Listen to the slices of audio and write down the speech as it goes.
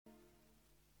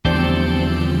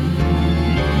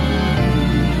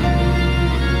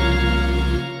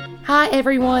Hi,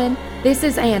 everyone. This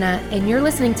is Anna, and you're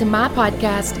listening to my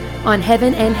podcast on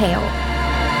Heaven and Hell.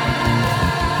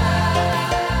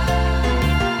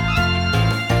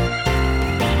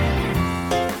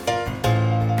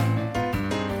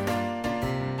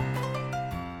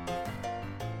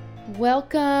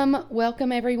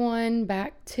 Welcome everyone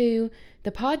back to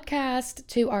the podcast,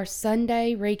 to our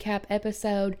Sunday recap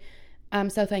episode. I'm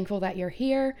so thankful that you're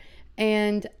here,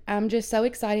 and I'm just so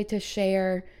excited to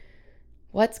share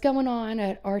what's going on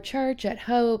at our church, at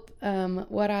Hope,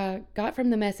 what I got from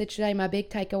the message today, my big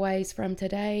takeaways from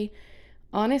today.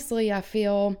 Honestly, I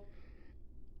feel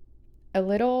a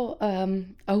little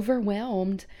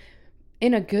overwhelmed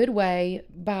in a good way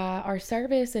by our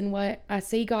service and what I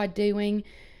see God doing.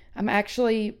 I'm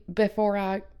actually, before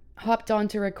I hopped on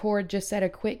to record, just said a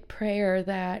quick prayer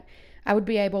that I would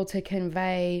be able to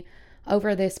convey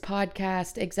over this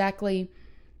podcast exactly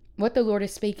what the Lord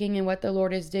is speaking and what the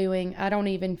Lord is doing. I don't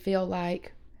even feel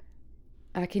like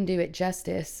I can do it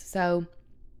justice. So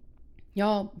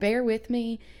y'all bear with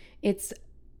me. It's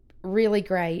really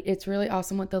great. It's really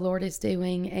awesome what the Lord is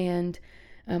doing. And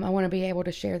I want to be able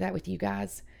to share that with you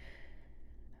guys.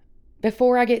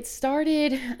 Before I get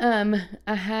started,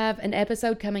 I have an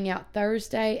episode coming out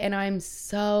Thursday, and I'm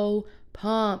so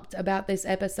pumped about this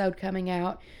episode coming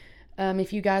out.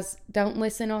 If you guys don't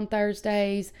listen on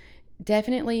Thursdays,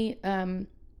 definitely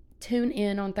tune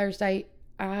in on Thursday.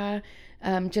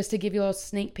 Just to give you a little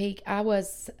sneak peek, I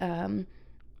was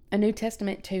a New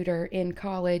Testament tutor in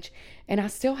college, and I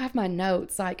still have my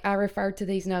notes. Like, I refer to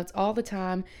these notes all the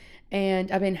time,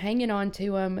 and I've been hanging on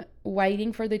to them,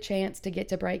 waiting for the chance to get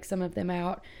to break some of them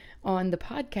out on the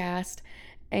podcast.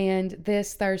 And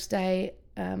this Thursday,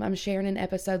 I'm sharing an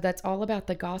episode that's all about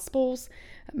the Gospels.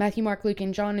 Matthew, Mark, Luke,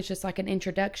 and John is just like an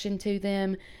introduction to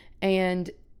them, and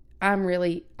I'm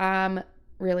really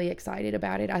excited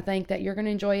about it. I think that you're going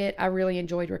to enjoy it. I really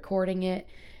enjoyed recording it,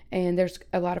 and there's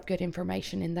a lot of good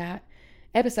information in that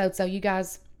episode. So you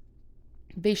guys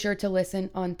be sure to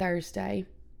listen on Thursday.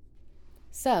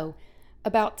 So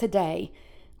about today,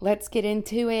 let's get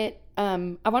into it. I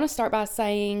want to start by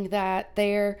saying that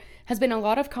there has been a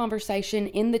lot of conversation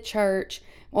in the church,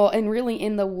 well, and really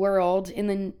in the world,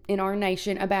 in our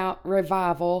nation, about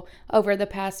revival over the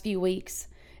past few weeks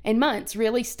and months,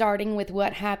 really starting with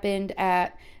what happened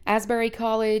at Asbury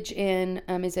College in,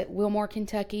 Wilmore,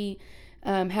 Kentucky,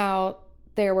 how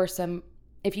there were some,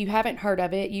 if you haven't heard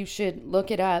of it, you should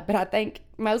look it up, but I think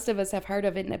most of us have heard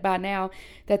of it by now,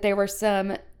 that there were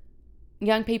some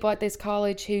young people at this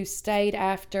college who stayed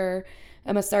after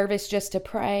a service just to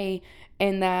pray,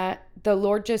 and that the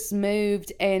Lord just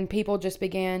moved and people just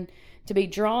began to be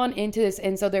drawn into this.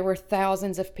 And so there were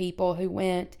thousands of people who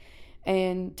went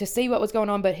and to see what was going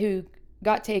on, but who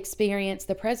got to experience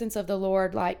the presence of the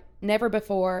Lord like never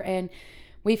before. And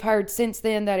we've heard since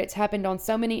then that it's happened on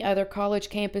so many other college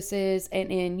campuses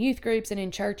and in youth groups and in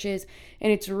churches,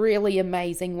 and it's really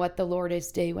amazing what the Lord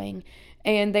is doing.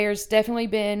 And there's definitely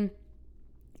been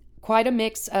quite a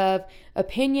mix of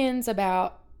opinions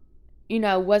about,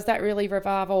 was that really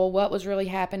revival? What was really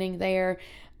happening there?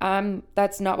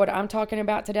 That's not what I'm talking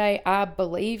about today. I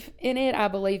believe in it. I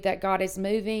believe that God is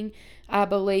moving. I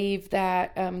believe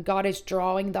that God is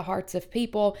drawing the hearts of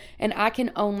people, and I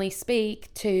can only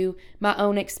speak to my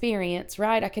own experience,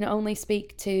 right? I can only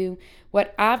speak to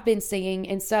what I've been seeing.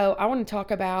 And so I want to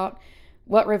talk about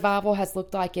what revival has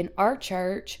looked like in our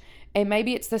church, and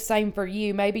maybe it's the same for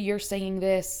you. Maybe you're seeing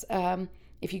this.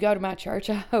 If you go to my church,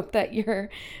 I hope that you're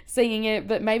seeing it,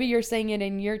 but maybe you're seeing it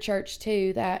in your church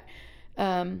too, that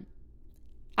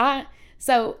I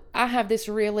have this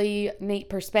really neat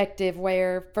perspective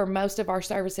where for most of our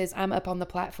services, I'm up on the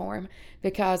platform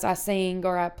because I sing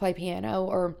or I play piano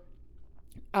or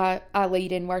I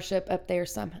lead in worship up there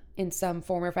in some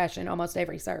form or fashion almost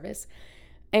every service.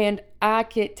 And I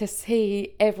get to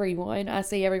see everyone. I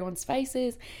see everyone's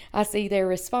faces. I see their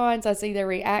response. I see their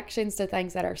reactions to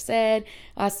things that are said.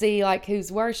 I see like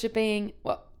who's worshiping.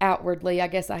 Well, outwardly, I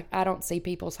guess I don't see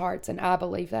people's hearts, and I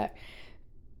believe that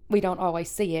we don't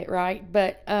always see it, right?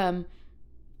 But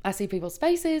I see people's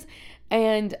faces,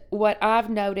 and what I've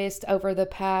noticed over the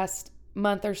past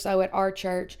month or so at our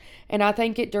church, and I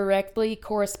think it directly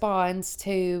corresponds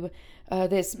to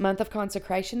this month of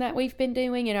consecration that we've been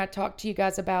doing, and I talked to you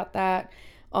guys about that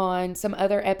on some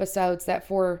other episodes, that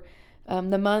for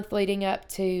the month leading up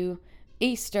to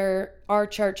Easter, our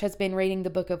church has been reading the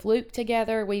book of Luke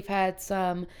together. We've had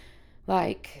some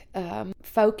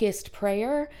focused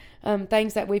prayer,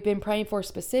 things that we've been praying for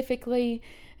specifically,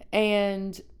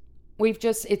 and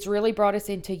it's really brought us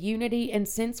into unity. And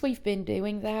since we've been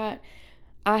doing that,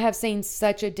 I have seen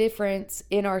such a difference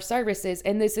in our services,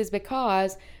 and this is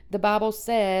because the Bible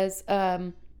says,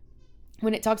 when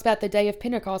it talks about the day of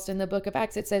Pentecost in the book of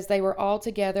Acts, it says they were all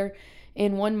together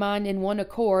in one mind, in one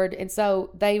accord. And so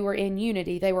they were in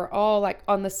unity. They were all like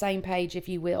on the same page, if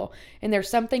you will. And there's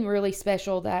something really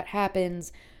special that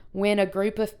happens when a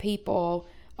group of people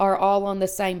are all on the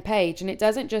same page. And it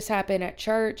doesn't just happen at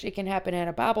church. It can happen at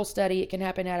a Bible study. It can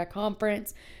happen at a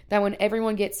conference. That when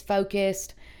everyone gets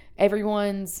focused,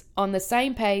 everyone's on the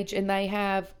same page, and they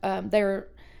have, they're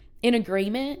in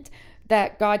agreement,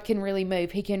 that God can really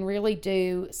move. He can really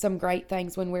do some great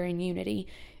things when we're in unity.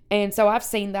 And so I've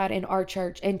seen that in our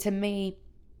church. And to me,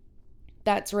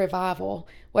 that's revival,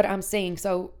 what I'm seeing.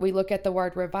 So we look at the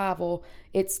word revival,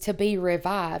 it's to be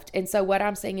revived. And so what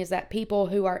I'm seeing is that people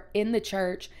who are in the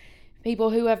church,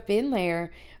 people who have been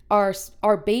there,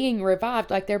 are being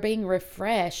revived, like they're being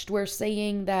refreshed. We're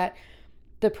seeing that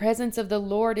the presence of the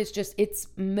Lord is just, it's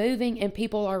moving, and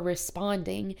people are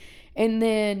responding. And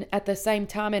then at the same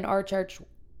time in our church,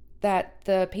 that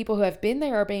the people who have been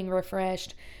there are being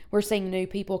refreshed. We're seeing new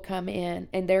people come in,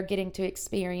 and they're getting to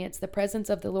experience the presence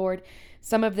of the Lord.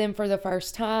 Some of them for the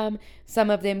first time, some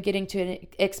of them getting to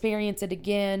experience it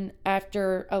again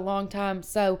after a long time.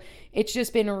 So it's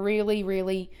just been really,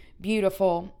 really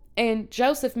beautiful. And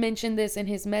Joseph mentioned this in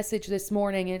his message this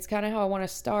morning, and it's kind of how I want to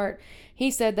start.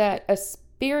 He said that a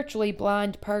spiritually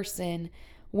blind person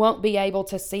won't be able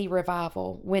to see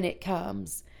revival when it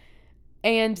comes.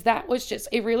 And that was just,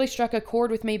 it really struck a chord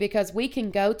with me, because we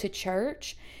can go to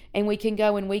church, and we can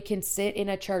go and we can sit in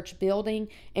a church building,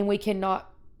 and we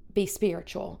cannot be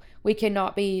spiritual. We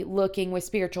cannot be looking with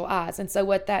spiritual eyes. And so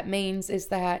what that means is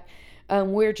that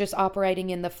we're just operating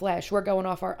in the flesh. We're going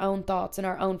off our own thoughts and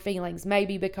our own feelings,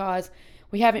 maybe because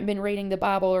we haven't been reading the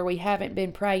Bible or we haven't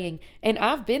been praying. And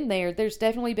I've been there. There's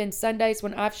definitely been Sundays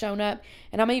when I've shown up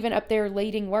and I'm even up there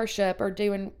leading worship or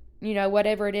doing,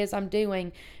 whatever it is I'm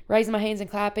doing, raising my hands and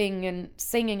clapping and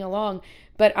singing along,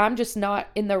 but I'm just not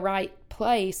in the right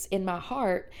place in my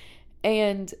heart.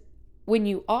 And when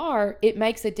you are, it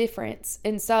makes a difference.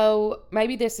 And so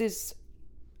maybe this is,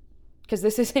 because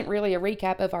this isn't really a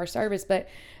recap of our service, but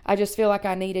I just feel like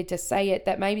I needed to say it,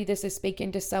 that maybe this is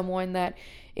speaking to someone that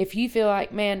if you feel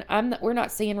like, man, we're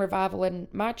not seeing revival in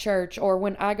my church, or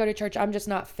when I go to church, I'm just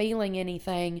not feeling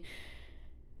anything.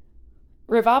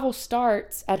 Revival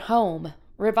starts at home.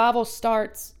 Revival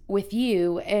starts with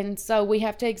you. And so we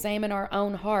have to examine our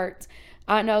own hearts.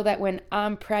 I know that when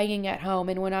I'm praying at home,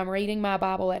 and when I'm reading my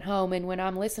Bible at home, and when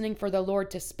I'm listening for the Lord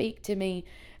to speak to me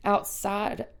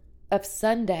outside of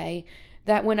Sunday,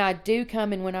 that when I do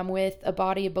come and when I'm with a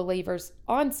body of believers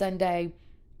on Sunday,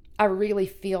 I really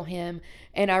feel Him.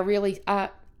 And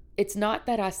it's not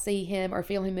that I see Him or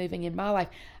feel Him moving in my life.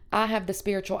 I have the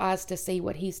spiritual eyes to see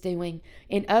what He's doing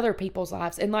in other people's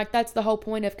lives. And that's the whole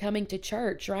point of coming to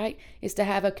church, right? Is to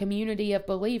have a community of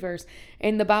believers.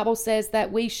 And the Bible says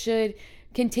that we should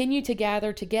continue to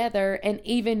gather together, and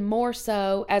even more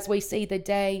so as we see the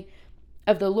day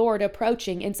of the Lord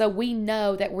approaching. And so we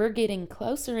know that we're getting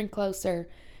closer and closer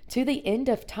to the end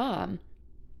of time.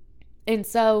 And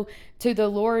so to the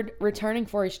Lord returning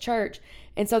for His church.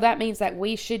 And so that means that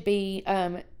we should be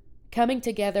coming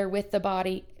together with the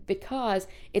body, because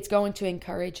it's going to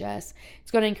encourage us.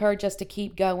 It's going to encourage us to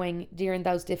keep going during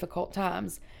those difficult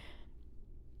times.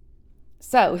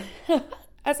 So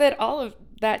I said all of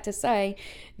that to say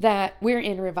that we're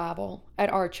in revival at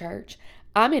our church.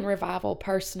 I'm in revival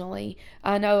personally.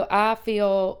 I know I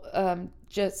feel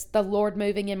just the Lord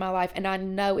moving in my life, and I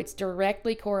know it's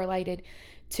directly correlated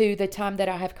to the time that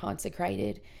I have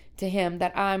consecrated to Him,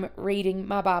 that I'm reading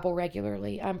my Bible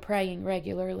regularly, I'm praying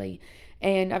regularly,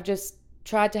 and I've just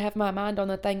tried to have my mind on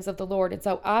the things of the Lord. And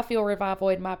so I feel revival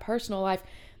in my personal life,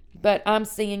 but I'm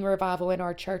seeing revival in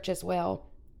our church as well.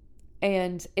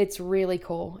 And it's really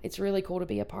cool. It's really cool to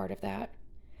be a part of that.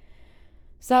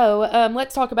 So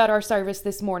let's talk about our service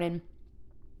this morning.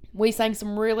 We sang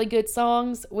some really good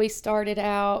songs. We started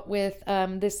out with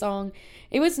this song.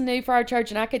 It was new for our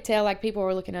church, and I could tell people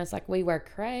were looking at us like we were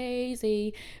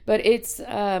crazy. But it's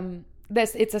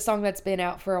a song that's been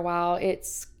out for a while.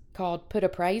 It's called Put a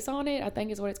Praise on It, I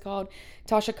think is what it's called.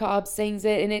 Tasha Cobb sings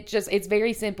it, and it's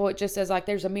very simple. It just says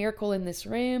there's a miracle in this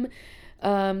room.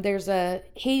 There's a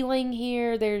healing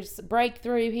here. There's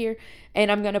breakthrough here,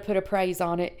 and I'm going to put a praise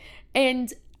on it.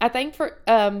 And I think for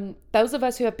those of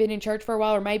us who have been in church for a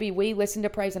while, or maybe we listen to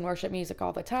praise and worship music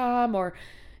all the time, or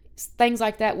things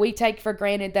like that, we take for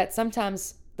granted that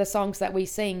sometimes the songs that we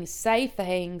sing say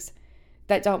things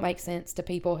that don't make sense to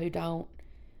people who don't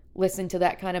listen to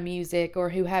that kind of music or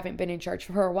who haven't been in church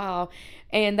for a while.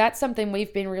 And that's something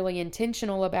we've been really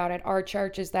intentional about at our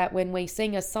church, is that when we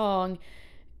sing a song,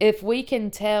 if we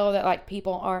can tell that like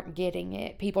people aren't getting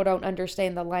it, people don't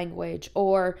understand the language,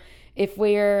 or if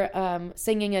we're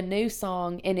singing a new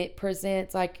song and it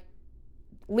presents like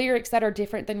lyrics that are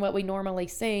different than what we normally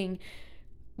sing,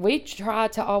 we try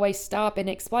to always stop and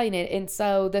explain it. And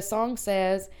so the song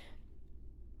says,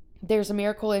 there's a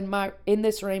miracle in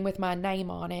this room with my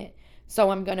name on it, so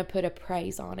I'm going to put a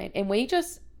praise on it. And we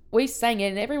sang it,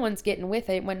 and everyone's getting with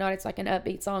it. When not, it's like an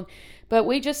upbeat song. But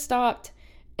we just stopped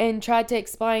and tried to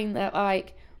explain that,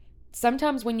 like,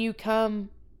 sometimes when you come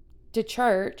to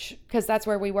church, because that's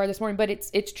where we were this morning, but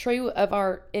it's true of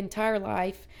our entire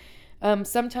life.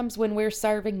 Sometimes when we're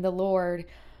serving the Lord,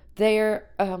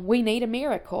 we need a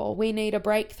miracle. We need a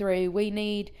breakthrough. We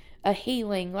need a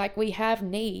healing. Like, we have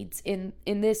needs in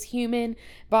this human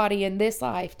body. In this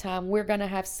lifetime, we're going to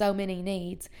have so many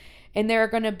needs. And there are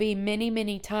going to be many,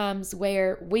 many times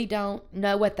where we don't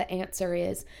know what the answer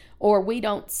is, or we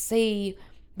don't see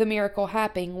the miracle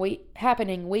happening.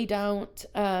 We don't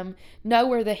know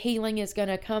where the healing is going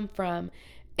to come from.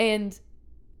 And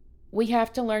we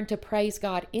have to learn to praise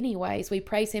God anyways. We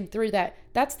praise Him through that.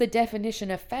 That's the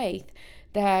definition of faith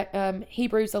that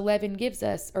Hebrews 11 gives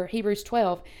us, or Hebrews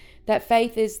 12, that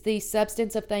faith is the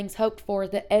substance of things hoped for,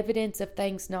 the evidence of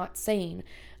things not seen.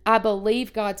 I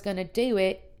believe God's going to do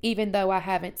it, even though I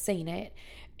haven't seen it.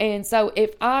 And so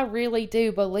if I really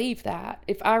do believe that,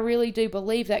 if I really do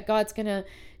believe that God's going to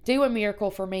do a miracle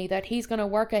for me, that He's going to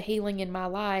work a healing in my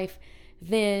life,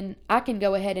 then I can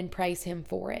go ahead and praise Him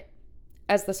for it.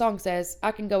 As the song says,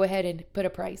 I can go ahead and put a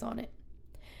praise on it.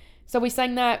 So we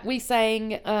sang that. We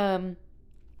sang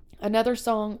another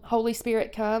song, Holy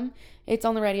Spirit Come. It's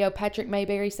on the radio. Patrick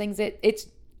Mayberry sings it. It's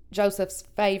Joseph's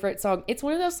favorite song. It's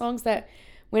one of those songs that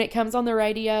when it comes on the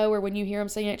radio or when you hear him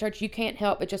singing at church, you can't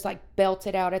help but just like belt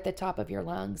it out at the top of your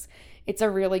lungs. It's a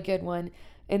really good one.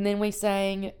 And then we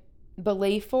sang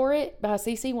Believe for It by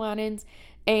CeCe Winans,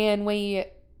 and we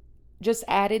just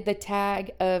added the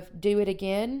tag of Do It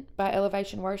Again by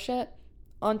Elevation Worship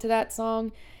onto that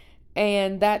song.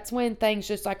 And that's when things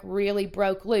just like really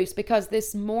broke loose, because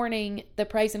this morning, the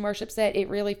praise and worship set, it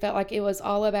really felt like it was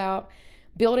all about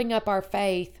building up our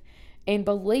faith and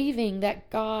believing that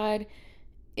God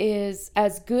is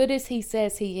as good as He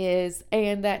says He is,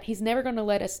 and that He's never going to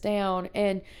let us down.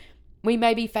 And we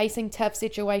may be facing tough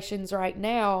situations right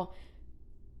now,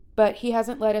 but He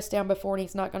hasn't let us down before, and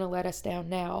He's not going to let us down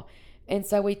now. And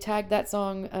so we tagged that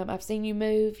song, I've seen you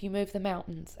move the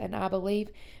mountains, and I believe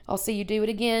I'll see you do it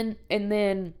again. And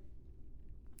then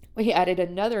we added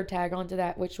another tag onto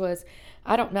that, which was,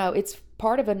 I don't know, it's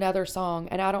part of another song,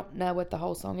 and I don't know what the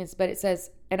whole song is, but it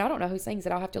says, and I don't know who sings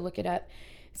it, I'll have to look it up.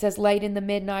 It says, late in the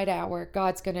midnight hour,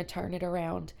 God's going to turn it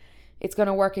around. It's going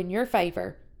to work in your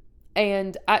favor.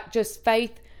 And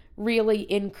faith really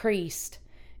increased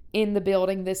in the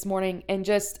building this morning. And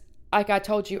just like I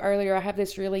told you earlier, I have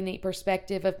this really neat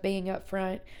perspective of being up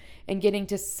front and getting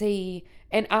to see,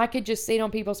 and I could just see it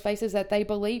on people's faces that they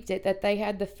believed it, that they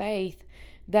had the faith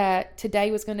that today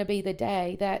was going to be the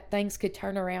day that things could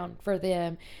turn around for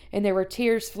them. And there were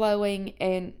tears flowing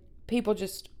and people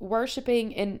just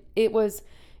worshiping, and it was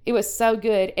so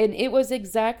good. And it was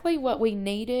exactly what we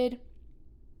needed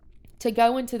to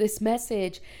go into this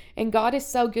message. And God is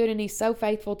so good, and He's so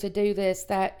faithful to do this,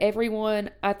 that everyone,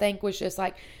 I think, was just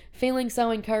like feeling so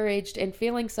encouraged and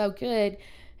feeling so good.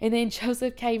 And then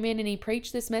Joseph came in and he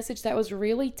preached this message that was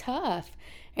really tough.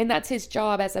 And that's his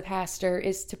job as a pastor,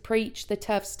 is to preach the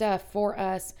tough stuff for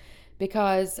us,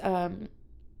 because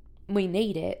we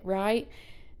need it, right?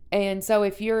 And so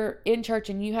if you're in church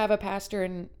and you have a pastor,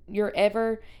 and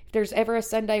if there's ever a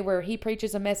Sunday where he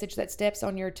preaches a message that steps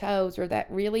on your toes or that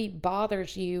really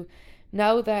bothers you,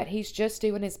 know that he's just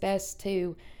doing his best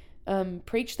to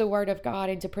preach the word of God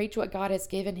and to preach what God has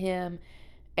given him.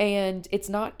 And it's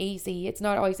not easy. It's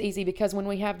not always easy, because when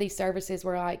we have these services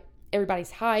where like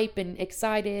everybody's hype and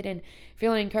excited and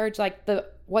feeling encouraged, like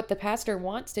what the pastor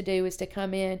wants to do is to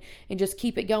come in and just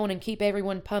keep it going and keep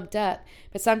everyone pumped up.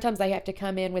 But sometimes they have to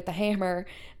come in with the hammer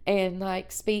and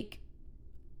like speak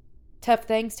tough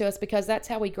things to us, because that's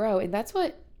how we grow. And that's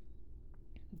what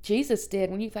Jesus did.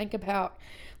 When you think about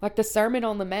like the Sermon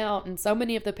on the Mount and so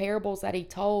many of the parables that He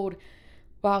told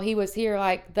while He was here,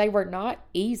 like they were not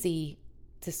easy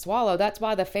to swallow. That's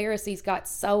why the Pharisees got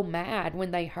so mad when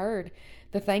they heard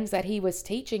the things that He was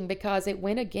teaching, because it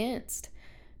went against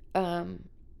them.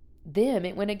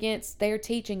 It went against their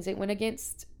teachings. It went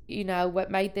against,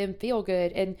 what made them feel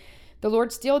good. And the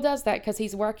Lord still does that, because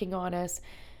He's working on us.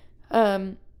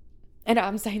 And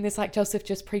I'm saying this like Joseph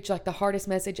just preached like the hardest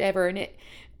message ever.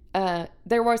 And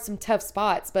there were some tough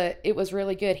spots, but it was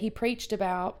really good. He preached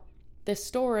about the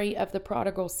story of the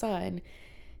prodigal son.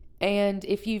 And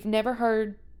if you've never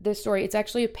heard this story, it's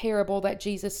actually a parable that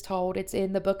Jesus told. It's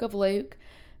in the book of Luke.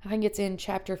 I think it's in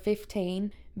chapter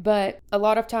 15. But a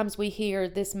lot of times we hear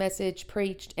this message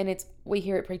preached, and we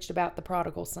hear it preached about the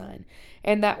prodigal son.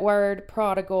 And that word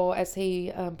prodigal, as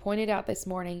he pointed out this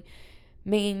morning,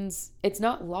 means it's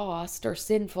not lost or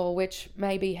sinful, which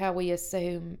may be how we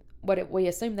assume we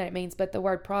assume that it means. But the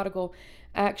word prodigal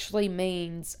actually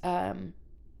means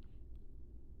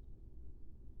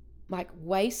like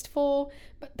wasteful,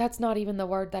 but that's not even the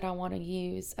word that I want to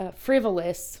use.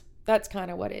 Frivolous. That's kind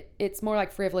of what it's more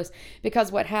like frivolous,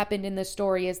 because what happened in the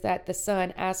story is that the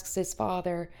son asks his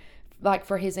father like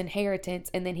for his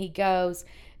inheritance, and then he goes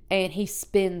and he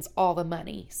spends all the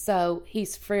money. So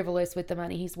he's frivolous with the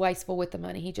money. He's wasteful with the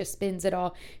money. He just spends it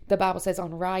all. The Bible says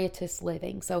on riotous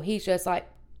living. So he's just like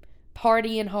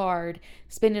partying hard,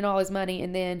 spending all his money,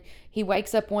 and then he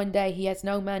wakes up one day, he has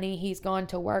no money, he's gone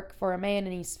to work for a man,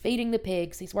 and he's feeding the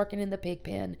pigs, he's working in the pig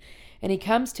pen, and he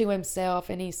comes to himself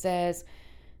and he says,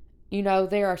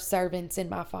 there are servants in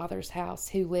my father's house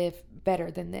who live better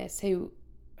than this, who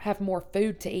have more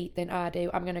food to eat than I do.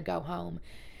 I'm going to go home.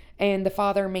 And the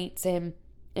father meets him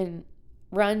and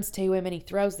runs to him, and he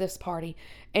throws this party.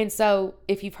 And so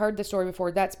if you've heard the story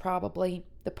before, that's probably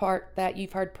the part that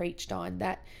you've heard preached on,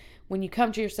 that when you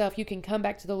come to yourself, you can come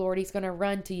back to the Lord. He's going to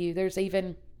run to you. There's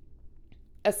even,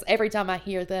 every time I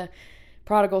hear the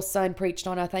prodigal son preached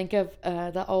on, I think of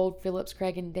the old Phillips,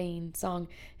 Craig and Dean song,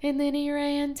 and then he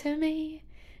ran to me,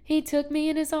 he took me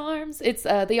in his arms. It's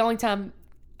the only time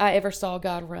I ever saw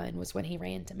God run was when he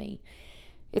ran to me.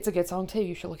 It's a good song too.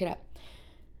 You should look it up.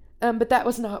 But that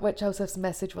was not what Joseph's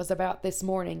message was about this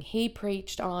morning. He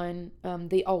preached on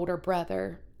the older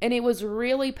brother. And it was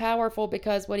really powerful,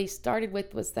 because what he started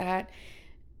with was that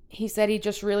he said he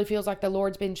just really feels like the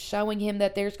Lord's been showing him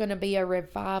that there's going to be a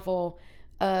revival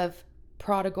of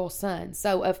prodigal sons.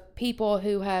 So of people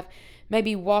who have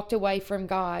maybe walked away from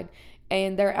God,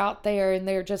 and they're out there and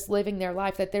they're just living their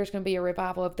life, that there's going to be a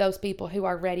revival of those people who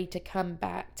are ready to come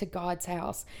back to God's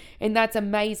house. And that's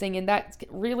amazing, and that's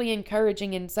really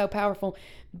encouraging and so powerful.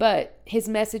 But his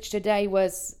message today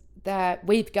was that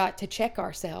we've got to check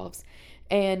ourselves,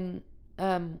 and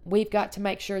we've got to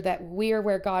make sure that we're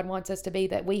where God wants us to be,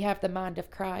 that we have the mind of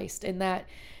Christ. And that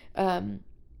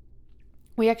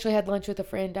we actually had lunch with a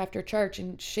friend after church,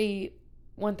 and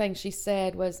one thing she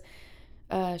said was,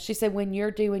 she said, when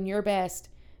you're doing your best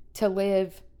to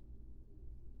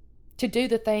do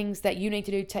the things that you need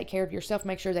to do to take care of yourself,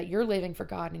 make sure that you're living for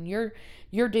God, and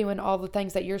you're doing all the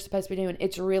things that you're supposed to be doing,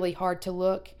 it's really hard to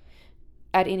look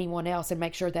at anyone else and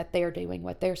make sure that they're doing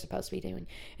what they're supposed to be doing.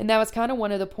 And that was kind of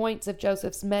one of the points of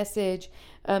Joseph's message,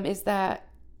 is that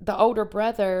the older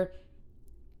brother,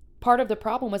 part of the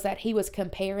problem was that he was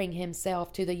comparing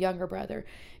himself to the younger brother.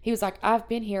 He was like, I've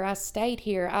been here, I stayed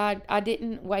here, I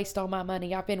didn't waste all my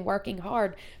money, I've been working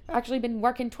hard, I've actually been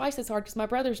working twice as hard because my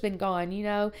brother's been gone,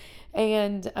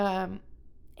 and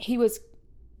he was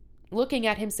looking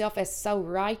at himself as so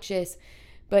righteous,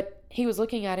 but he was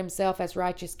looking at himself as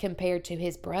righteous compared to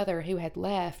his brother who had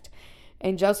left.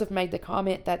 And Joseph made the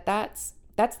comment that that's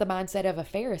the mindset of a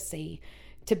Pharisee,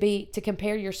 to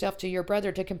compare yourself to your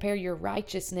brother, to compare your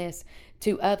righteousness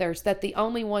to others, that the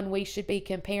only one we should be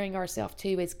comparing ourselves to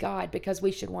is God, because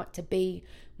we should want to be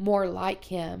more like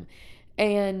him.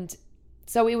 And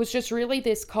so it was just really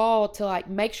this call to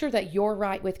make sure that you're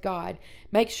right with God,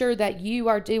 make sure that you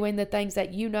are doing the things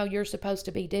that you're supposed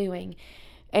to be doing.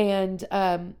 And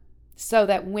so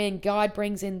that when God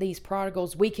brings in these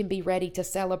prodigals, we can be ready to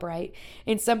celebrate.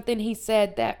 And something he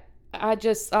said that I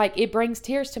just it brings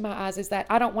tears to my eyes is that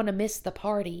I don't want to miss the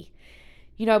party,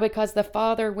 because the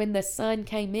father, when the son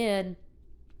came in,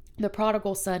 the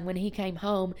prodigal son, when he came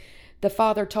home, the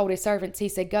father told his servants, he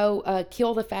said, go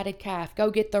kill the fatted calf, go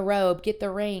get the robe, get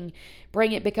the ring,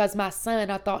 bring it, because my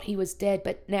son, I thought he was dead,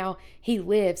 but now he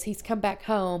lives. He's come back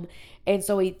home. And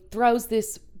so he throws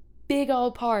this big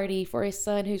old party for his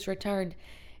son who's returned,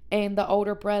 and the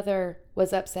older brother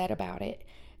was upset about it.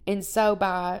 And so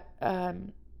by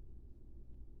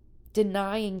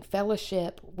denying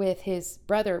fellowship with his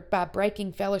brother, by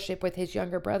breaking fellowship with his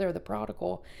younger brother, the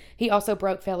prodigal, he also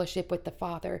broke fellowship with the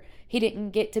father. He didn't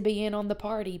get to be in on the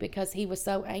party because he was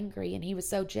so angry and he was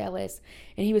so jealous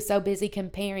and he was so busy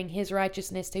comparing his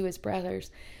righteousness to his brother's.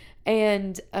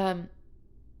 And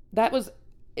that was,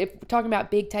 if we're talking about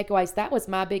big takeaways, that was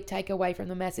my big takeaway from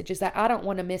the message, is that I don't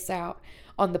want to miss out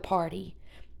on the party.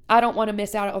 I don't want to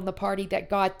miss out on the party that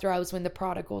God throws when the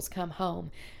prodigals come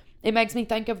home. It makes me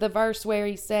think of the verse where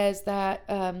he says that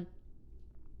the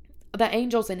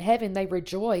angels in heaven, they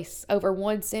rejoice over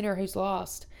one sinner who's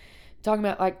lost, talking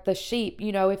about like the sheep,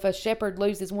 if a shepherd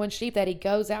loses one sheep, that he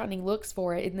goes out and he looks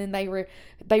for it, and then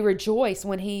they rejoice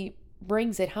when he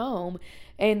brings it home,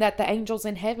 and that the angels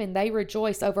in heaven, they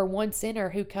rejoice over one sinner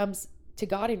who comes to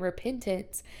God in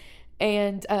repentance.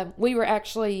 And we were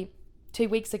actually 2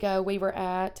 weeks ago, we were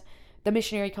at the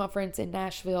missionary conference in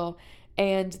Nashville,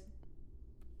 and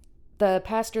the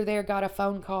pastor there got a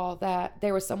phone call that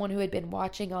there was someone who had been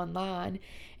watching online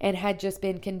and had just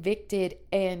been convicted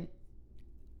and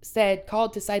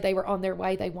called to say they were on their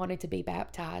way. They wanted to be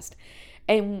baptized.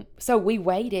 And so we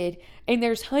waited, and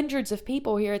there's hundreds of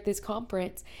people here at this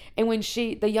conference. And when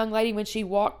the young lady, when she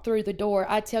walked through the door,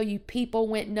 I tell you, people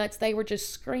went nuts. They were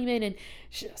just screaming.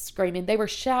 They were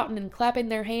shouting and clapping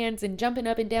their hands and jumping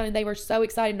up and down, and they were so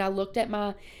excited. And I looked at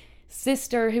my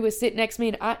sister who was sitting next to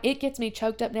me, and it gets me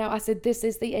choked up now. I said, this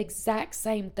is the exact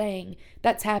same thing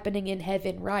that's happening in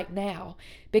heaven right now,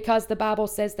 because the Bible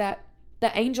says that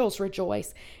the angels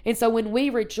rejoice. And so when we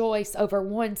rejoice over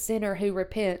one sinner who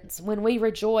repents, when we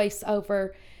rejoice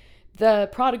over the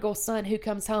prodigal son who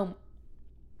comes home,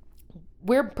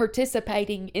 we're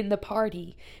participating in the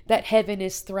party that heaven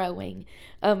is throwing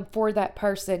for that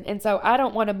person. And so I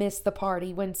don't want to miss the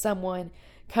party when someone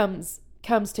comes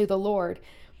to the Lord.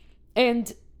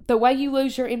 And the way you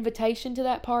lose your invitation to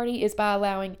that party is by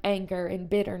allowing anger and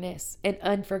bitterness and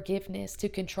unforgiveness to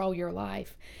control your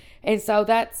life. And so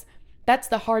that's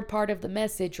the hard part of the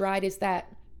message, right? Is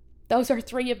that those are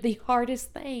three of the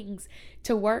hardest things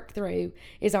to work through,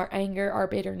 is our anger, our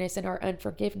bitterness, and our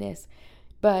unforgiveness.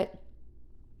 But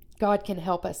God can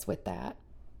help us with that.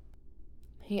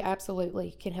 He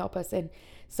absolutely can help us. And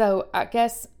so I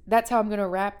guess that's how I'm going to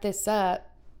wrap this up.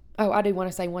 Oh, I do want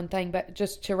to say one thing, but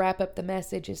just to wrap up the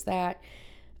message is that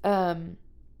I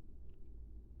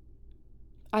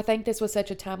think this was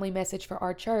such a timely message for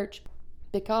our church,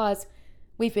 because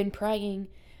we've been praying,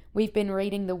 we've been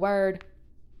reading the Word,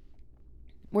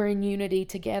 we're in unity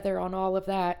together on all of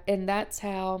that, and that's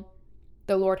how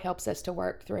the Lord helps us to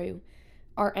work through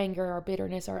our anger, our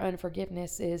bitterness, our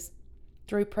unforgiveness, is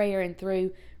through prayer and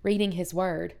through reading His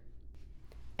Word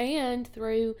and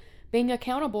through being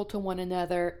accountable to one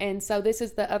another. And so this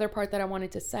is the other part that I wanted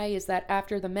to say, is that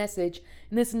after the message,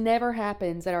 and this never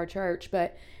happens at our church,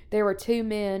 but there were two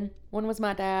men, one was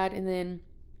my dad and then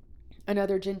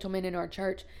another gentleman in our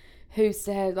church, who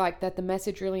said that the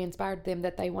message really inspired them,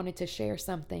 that they wanted to share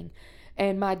something.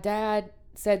 And my dad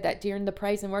said that during the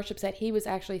praise and worship set, he was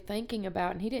actually thinking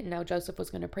about, and he didn't know Joseph was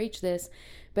going to preach this,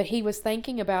 but he was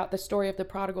thinking about the story of the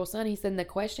prodigal son. He said, the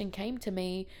question came to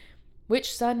me,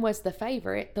 which son was the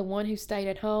favorite, the one who stayed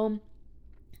at home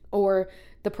or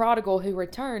the prodigal who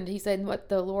returned? He said, what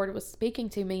the Lord was speaking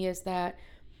to me is that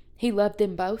He loved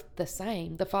them both the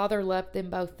same. The Father loved them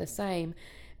both the same.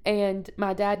 And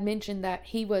my dad mentioned that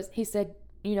he said,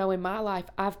 in my life,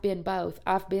 I've been both.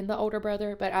 I've been the older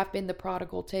brother, but I've been the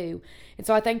prodigal too. And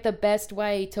so I think the best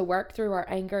way to work through our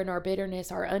anger and our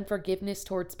bitterness, our unforgiveness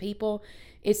towards people,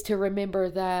 is to remember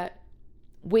that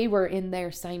we were in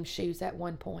their same shoes at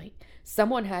one point.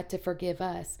 Someone had to forgive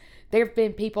us. There have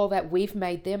been people that we've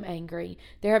made them angry.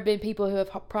 There have been people who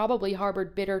have probably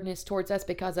harbored bitterness towards us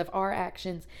because of our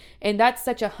actions. And that's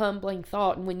such a humbling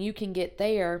thought. And when you can get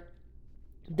there,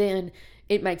 then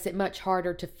it makes it much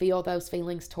harder to feel those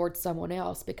feelings towards someone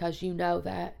else, because you know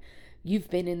that you've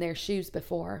been in their shoes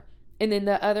before. And then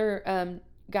the other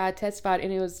guy testified,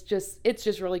 and it's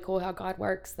just really cool how God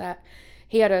works, that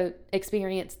he had an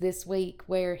experience this week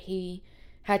where he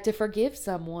had to forgive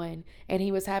someone, and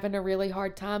he was having a really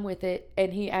hard time with it.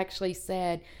 And he actually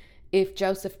said, if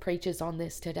Joseph preaches on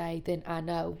this today, then I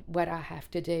know what I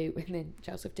have to do. And then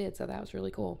Joseph did, so that was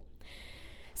really cool.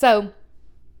 So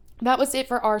that was it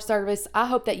for our service. I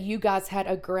hope that you guys had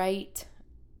a great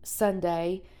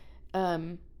Sunday.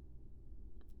 And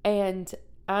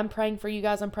I'm praying for you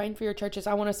guys. I'm praying for your churches.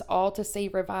 I want us all to see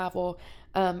revival.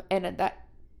 And that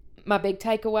my big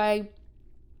takeaway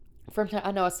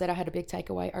I know I said I had a big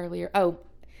takeaway earlier.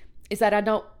 Is that I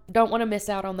don't want to miss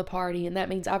out on the party. And that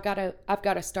means I've got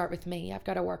to start with me. I've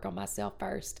got to work on myself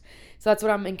first. So that's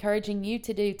what I'm encouraging you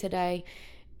to do today.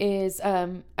 Is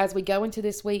as we go into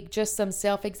this week, just some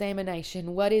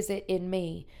self-examination. What is it in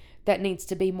me that needs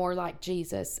to be more like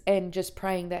Jesus? And just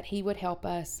praying that He would help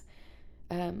us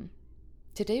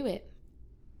to do it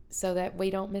so that we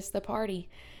don't miss the party.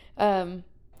 I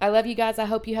love you guys. I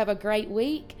hope you have a great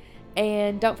week.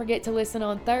 And don't forget to listen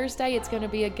on Thursday. It's going to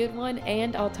be a good one.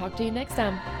 And I'll talk to you next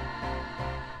time.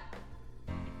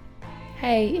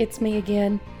 Hey, it's me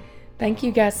again. Thank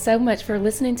you guys so much for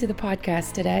listening to the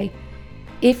podcast today.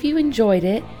 If you enjoyed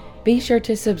it, be sure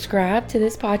to subscribe to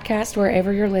this podcast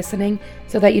wherever you're listening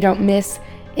so that you don't miss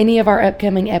any of our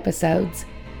upcoming episodes.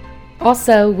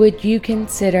 Also, would you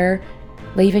consider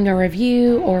leaving a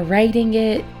review or rating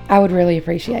it? I would really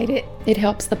appreciate it. It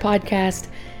helps the podcast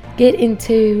get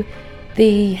into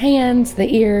the hands,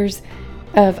 the ears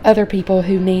of other people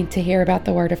who need to hear about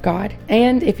the Word of God.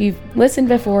 And if you've listened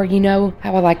before, you know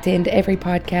how I like to end every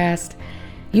podcast.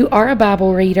 You are a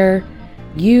Bible reader.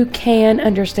 You can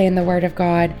understand the Word of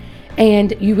God,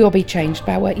 and you will be changed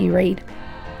by what you read.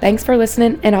 Thanks for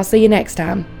listening, and I'll see you next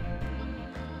time.